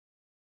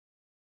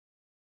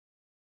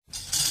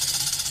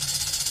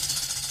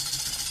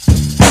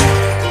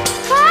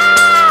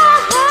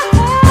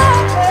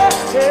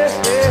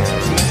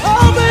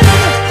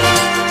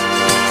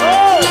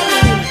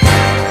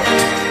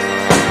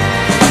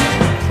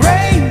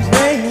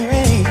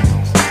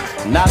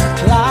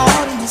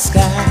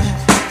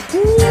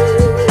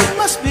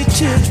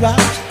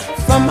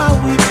from my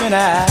weeping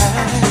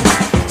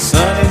eyes.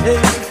 Sunny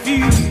days are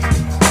few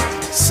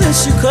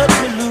since you cut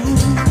me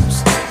loose,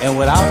 and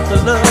without the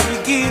love you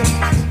give,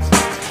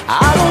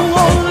 I don't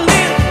want